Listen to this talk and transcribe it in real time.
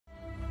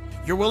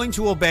You're willing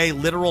to obey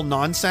literal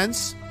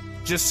nonsense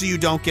just so you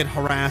don't get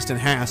harassed and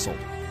hassled.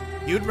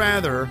 You'd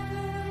rather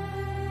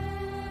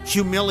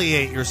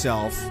humiliate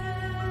yourself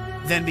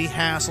than be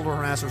hassled or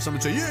harassed, or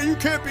someone say, yeah, you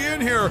can't be in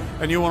here,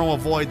 and you want to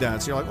avoid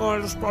that. So you're like,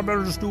 oh, I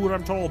better just do what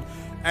I'm told.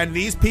 And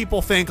these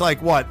people think,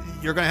 like, what?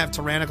 You're going to have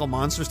tyrannical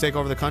monsters take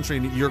over the country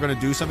and you're going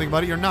to do something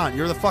about it? You're not.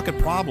 You're the fucking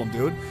problem,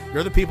 dude.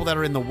 You're the people that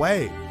are in the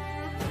way.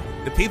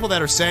 The people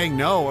that are saying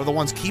no are the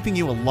ones keeping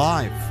you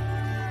alive.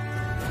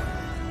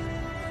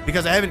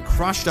 Because they haven't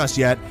crushed us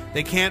yet,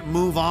 they can't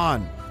move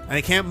on. And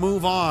they can't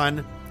move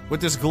on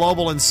with this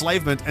global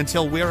enslavement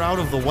until we're out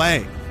of the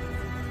way.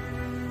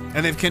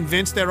 And they've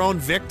convinced their own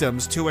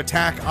victims to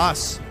attack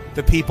us,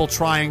 the people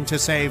trying to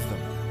save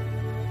them.